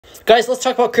Guys, let's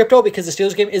talk about crypto because the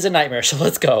Steelers game is a nightmare, so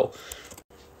let's go.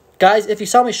 Guys, if you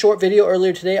saw my short video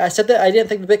earlier today, I said that I didn't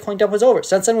think the Bitcoin dump was over.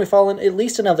 Since then, we've fallen at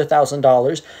least another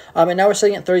 $1,000, and now we're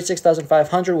sitting at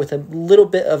 $36,500 with a little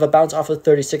bit of a bounce off of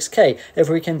 $36K. If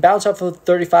we can bounce off of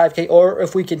 $35K, or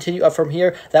if we continue up from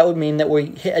here, that would mean that we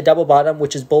hit a double bottom,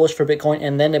 which is bullish for Bitcoin,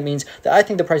 and then it means that I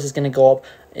think the price is going to go up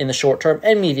in the short term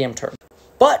and medium term.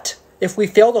 But if we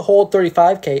fail to hold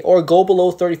 35K or go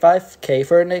below 35K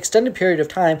for an extended period of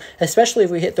time, especially if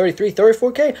we hit 33,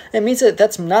 34K, it means that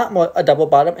that's not a double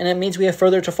bottom, and it means we have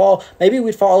further to fall. Maybe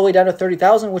we'd fall all the way down to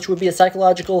 30,000, which would be a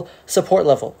psychological support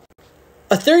level.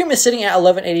 Ethereum is sitting at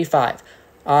 1185.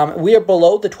 We are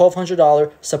below the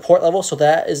 $1,200 support level, so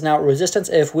that is now resistance.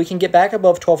 If we can get back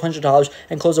above $1,200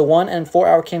 and close a 1 and 4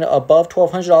 hour candle above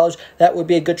 $1,200, that would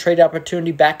be a good trade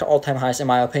opportunity back to all-time highs, in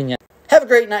my opinion. Have a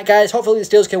great night, guys. Hopefully the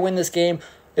Steelers can win this game.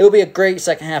 It will be a great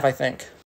second half, I think.